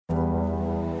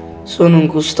Sono un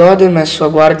custode messo a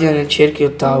guardia nel cerchio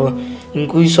ottavo, in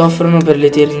cui soffrono per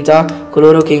l'eternità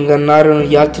coloro che ingannarono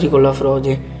gli altri con la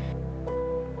frode.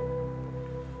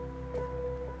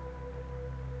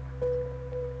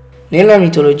 Nella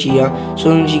mitologia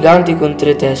sono un gigante con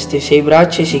 3 teste, 6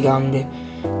 braccia e 6 gambe.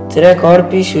 3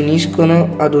 corpi si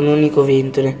uniscono ad un unico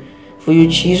ventre. Fui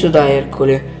ucciso da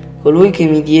Ercole. Colui che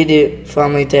mi diede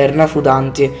fama eterna fu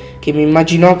Dante, che mi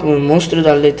immaginò come un mostro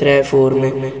dalle 3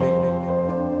 forme.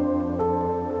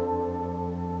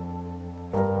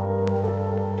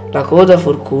 La coda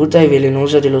forcuta e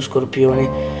velenosa dello scorpione,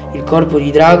 il corpo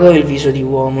di drago e il viso di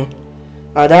uomo.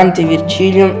 A Dante e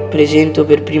Virgilio presento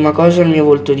per prima cosa il mio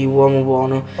volto di uomo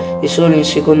buono e solo in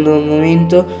secondo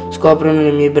momento scoprono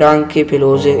le mie branche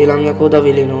pelose e la mia coda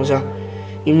velenosa.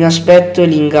 Il mio aspetto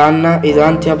li inganna e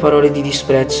Dante ha parole di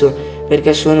disprezzo,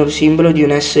 perché sono il simbolo di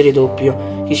un essere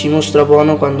doppio, che si mostra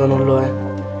buono quando non lo è.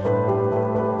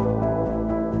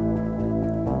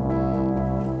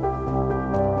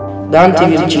 Dante e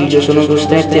Virgilio sono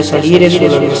costretti a salire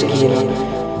sulla mia schiena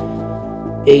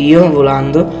e io,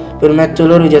 volando, permetto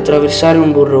loro di attraversare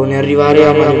un burrone e arrivare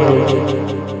a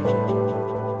Malaggia.